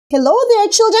Hello there,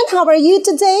 children. How are you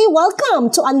today? Welcome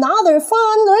to another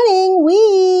fun learning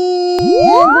week.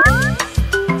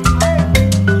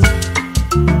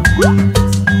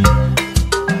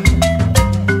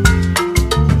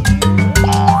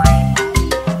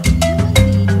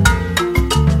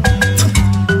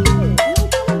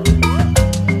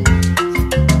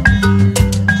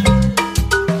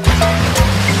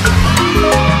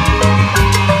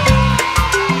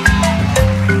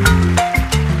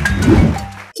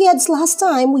 Kids, last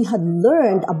time we had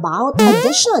learned about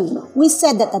addition. We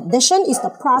said that addition is the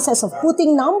process of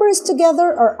putting numbers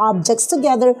together or objects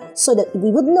together so that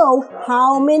we would know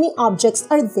how many objects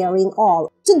are there in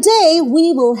all. Today,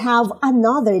 we will have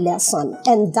another lesson,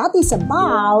 and that is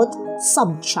about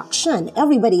subtraction.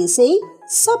 Everybody say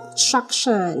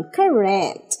subtraction.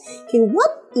 Correct. Okay,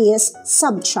 what is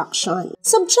subtraction?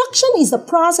 Subtraction is the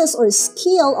process or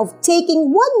skill of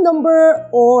taking one number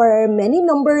or many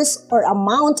numbers or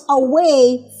amount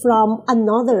away from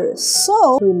another.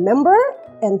 So, remember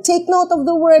and take note of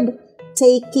the word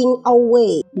taking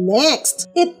away. Next,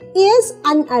 it is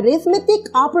an arithmetic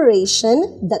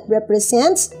operation that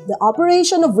represents the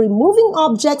operation of removing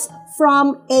objects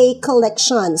from a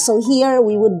collection. So here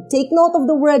we would take note of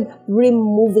the word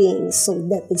removing. So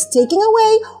that is taking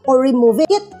away or removing.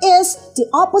 It is the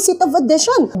opposite of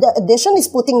addition. The addition is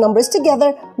putting numbers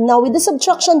together. Now with the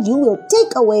subtraction, you will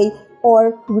take away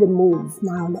or remove.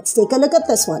 Now let's take a look at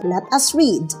this one. Let us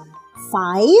read.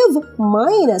 5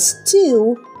 minus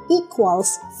 2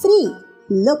 equals 3.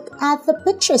 Look at the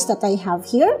pictures that I have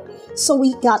here. So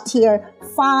we got here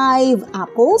 5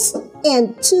 apples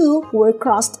and 2 were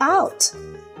crossed out.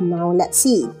 Now let's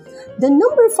see. The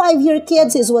number 5 here,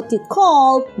 kids, is what you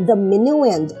call the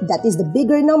minuend. That is the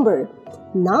bigger number.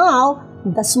 Now,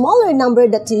 the smaller number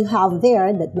that you have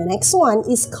there, that the next one,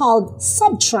 is called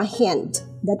subtrahend.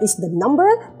 That is the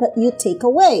number that you take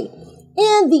away.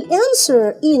 And the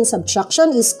answer in subtraction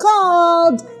is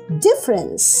called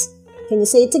difference. Can you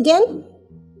say it again?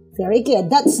 Very good.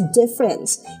 That's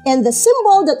difference. And the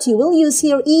symbol that you will use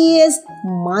here is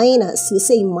minus. You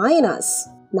say minus.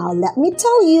 Now let me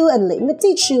tell you and let me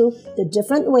teach you the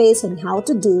different ways on how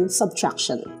to do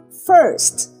subtraction.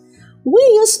 First, we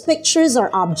use pictures or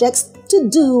objects to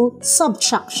do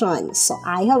subtraction. So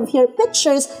I have here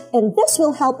pictures, and this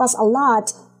will help us a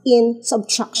lot in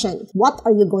subtraction. What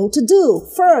are you going to do?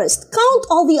 First, count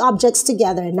all the objects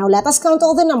together. Now let us count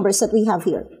all the numbers that we have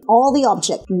here. All the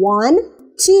objects. 1,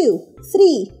 2,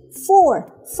 3,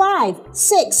 4, 5,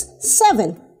 6,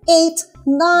 7, 8,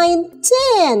 9,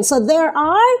 10. So there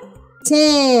are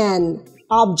 10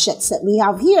 objects that we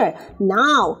have here.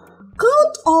 Now,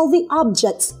 count all the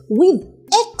objects with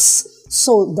X.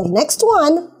 So the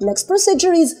next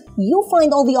procedure is you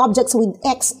find all the objects with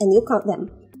X and you count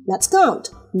them. Let's count.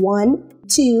 1,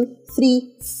 2,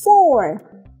 3,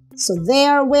 4. So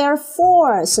there were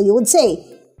 4. So you would say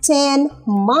 10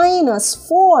 minus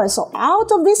 4. So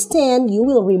out of this 10, you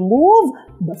will remove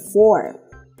the 4.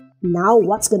 Now,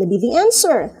 what's going to be the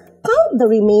answer? Count the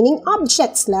remaining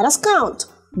objects. Let us count.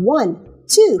 1,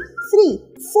 2, 3,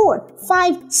 4,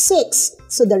 5, 6.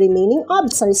 So the remaining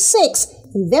objects are 6.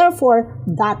 Therefore,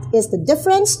 that is the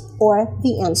difference or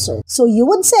the answer. So you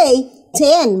would say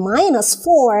 10 minus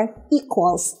 4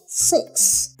 equals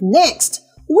 6. Next,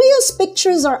 we use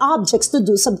pictures or objects to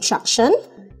do subtraction.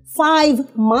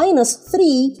 5 minus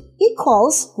 3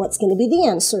 equals, what's going to be the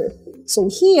answer? So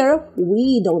here,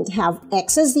 we don't have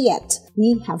X's yet.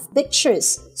 We have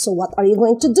pictures. So what are you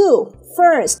going to do?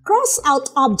 First, cross out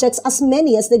objects as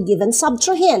many as the given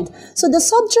subtrahend. So the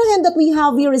subtrahend that we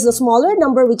have here is the smaller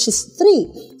number, which is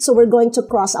 3. So we're going to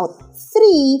cross out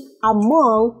 3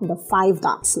 among the 5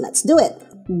 dots. Let's do it.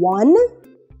 1,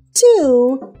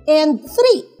 2, and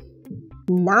 3.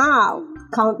 Now,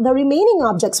 count the remaining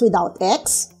objects without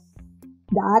X.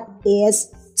 That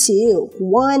is 2.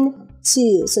 1,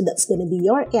 2. So that's going to be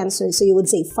your answer. So you would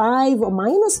say 5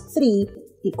 minus 3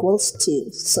 equals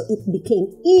 2. So it became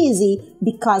easy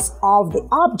because of the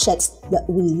objects that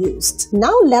we used.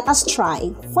 Now let us try.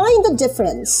 Find the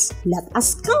difference. Let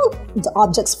us count the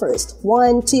objects first.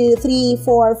 1, 2, 3,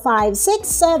 4, 5, 6,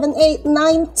 7, 8,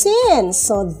 9, 10.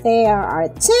 So there are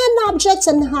 10 objects,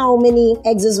 and how many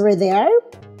X's were there?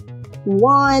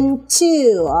 1,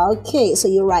 2. Okay, so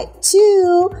you write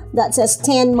 2. That says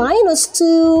 10 minus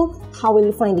 2. How will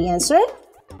you find the answer?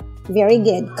 Very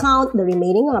good. Count the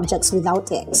remaining objects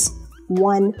without X.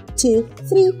 1, 2,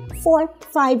 3, 4,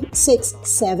 5, 6,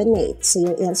 7, 8. So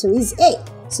your answer is 8.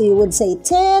 So you would say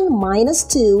 10 minus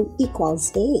 2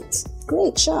 equals 8.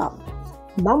 Great job.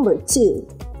 Number 2.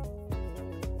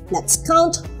 Let's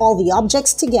count all the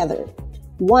objects together.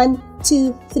 1,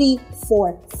 2, 3,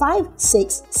 4, 5,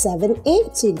 6, 7,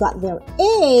 8. So you got there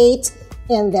 8.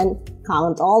 And then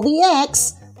count all the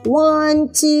x.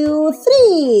 1, 2,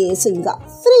 3. So you got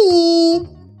 3.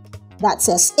 That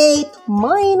says 8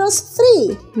 minus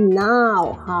 3.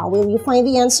 Now, how will you find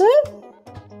the answer?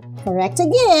 Correct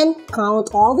again. Count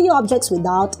all the objects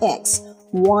without x.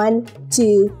 1,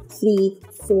 2, 3,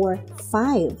 4,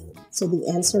 5. So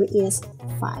the answer is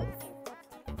 5.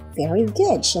 Very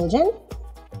good, children.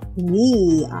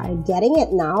 We are getting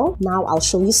it now. Now I'll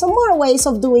show you some more ways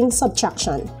of doing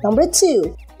subtraction. Number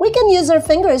 2, we can use our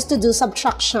fingers to do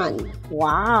subtraction.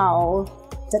 Wow,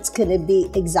 that's gonna be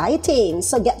exciting.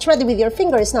 So get ready with your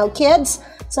fingers now, kids.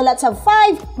 So let's have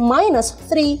 5 minus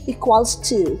 3 equals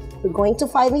 2. We're going to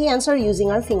find the answer using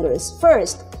our fingers.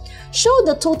 First, show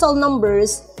the total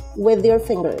numbers with your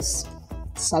fingers.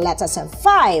 So let us have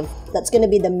 5. That's going to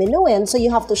be the minuend, so you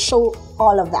have to show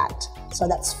all of that. So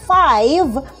that's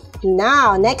 5.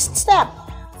 Now, next step.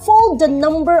 Fold the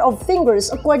number of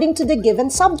fingers according to the given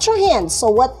subtrahend. So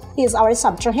what is our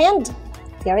subtrahend?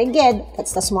 Very good.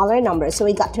 That's the smaller number. So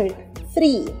we got here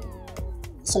 3.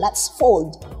 So let's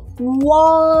fold.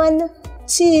 1,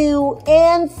 2,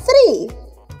 and 3.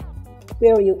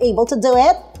 Were you able to do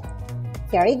it?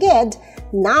 Very good.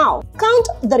 Now, count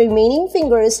the remaining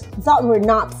fingers that were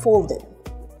not folded.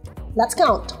 Let's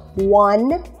count.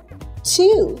 1,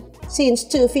 2. Since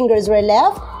 2 fingers were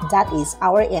left, that is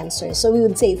our answer. So we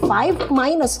would say 5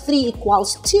 minus 3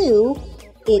 equals 2.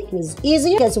 It was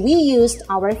easier because we used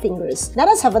our fingers. Let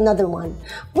us have another one.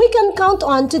 We can count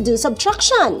on to do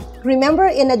subtraction. Remember,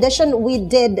 in addition, we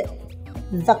did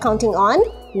the counting on.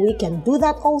 We can do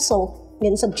that also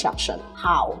in subtraction.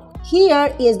 How?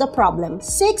 Here is the problem.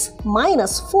 6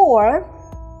 minus 4.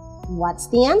 What's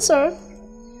the answer?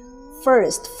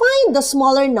 First, find the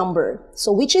smaller number.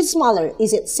 So which is smaller?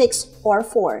 Is it 6 or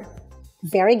 4?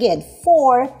 Very good.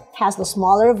 4 has the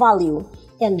smaller value,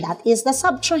 and that is the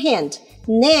subtrahend.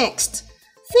 Next,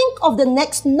 think of the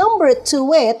next number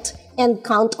to it and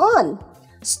count on.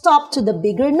 Stop to the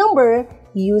bigger number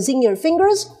using your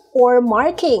fingers or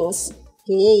markings.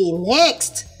 Okay,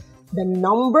 next, the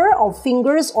number of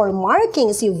fingers or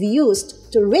markings you've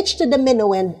used to reach to the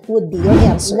minuend would be your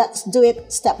answer. Let's do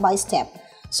it step by step.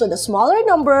 So the smaller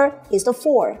number is the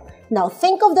 4. Now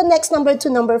think of the next number to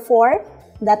number 4.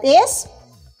 That is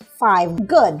 5.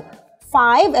 Good.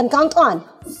 5 and count on.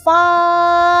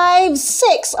 5,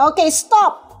 6. Okay,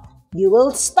 stop. You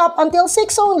will stop until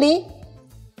 6 only.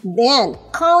 Then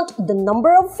count the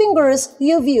number of fingers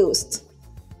you've used.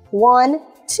 1,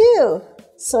 2.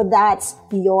 So that's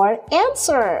your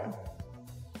answer.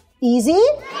 Easy?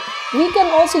 We can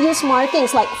also use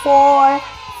markings like 4,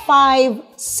 5,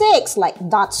 6, like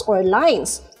dots or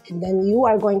lines. And then you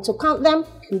are going to count them,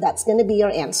 and that's going to be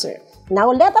your answer. Now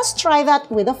let us try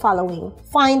that with the following.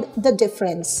 Find the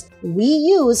difference. We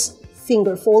use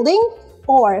finger folding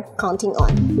or counting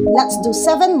on. Let's do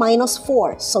 7 minus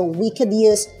 4. So we could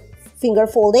use finger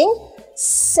folding.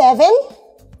 7.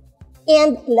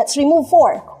 And let's remove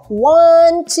 4.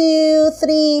 1, 2,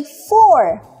 3,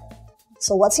 4.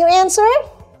 So what's your answer?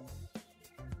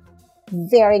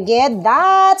 Very good.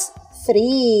 That's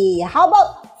 3. How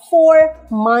about 4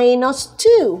 minus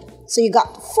 2? So you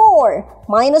got 4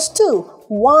 minus 2.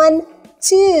 1,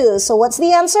 2. So what's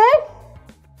the answer?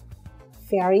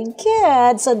 Very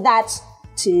good. So that's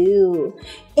 2.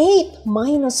 8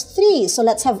 minus 3. So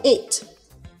let's have 8.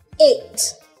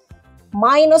 8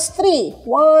 minus 3.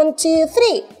 1, 2,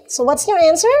 3. So what's your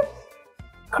answer?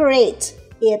 Great.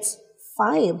 It's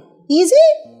 5. Easy?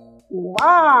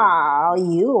 Wow,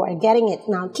 you are getting it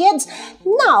now, kids.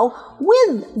 Now,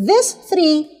 with this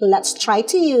 3, let's try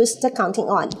to use the counting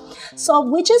on. So,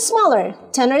 which is smaller,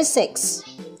 10 or 6?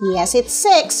 Yes, it's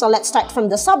 6. So, let's start from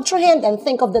the subtrahend and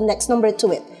think of the next number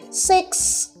to it.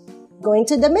 6. Going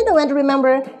to the minuend,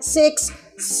 remember, 6,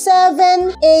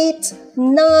 7, 8,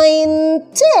 9,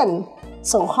 10.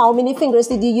 So, how many fingers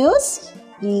did you use?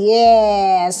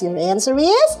 Yes, your answer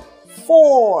is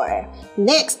 4.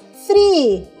 Next,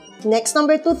 3. Next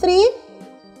number to 3.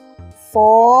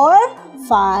 4,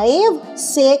 5,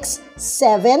 6,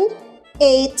 7,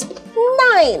 8,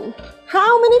 9.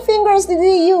 How many fingers did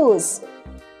you use?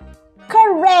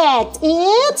 Correct.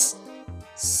 It's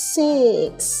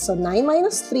 6. So 9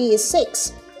 minus 3 is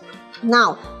 6.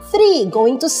 Now, 3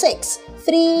 going to 6.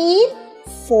 3,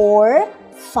 4,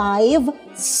 5,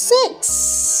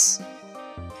 6.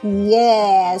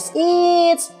 Yes,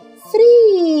 it's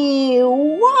 3.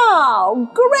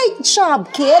 Wow! Great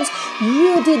job, kids!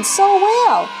 You did so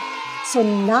well. So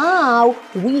now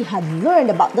we had learned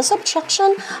about the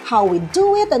subtraction, how we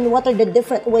do it, and what are the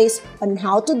different ways on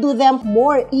how to do them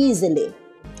more easily.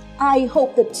 I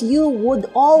hope that you would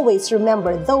always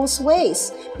remember those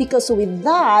ways, because with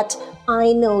that,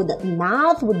 I know that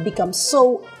math would become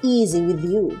so easy with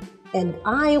you. And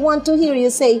I want to hear you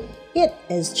say, it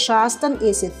is just an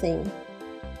easy thing.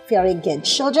 Very good,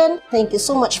 children. Thank you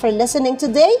so much for listening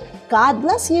today. God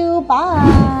bless you.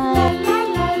 Bye.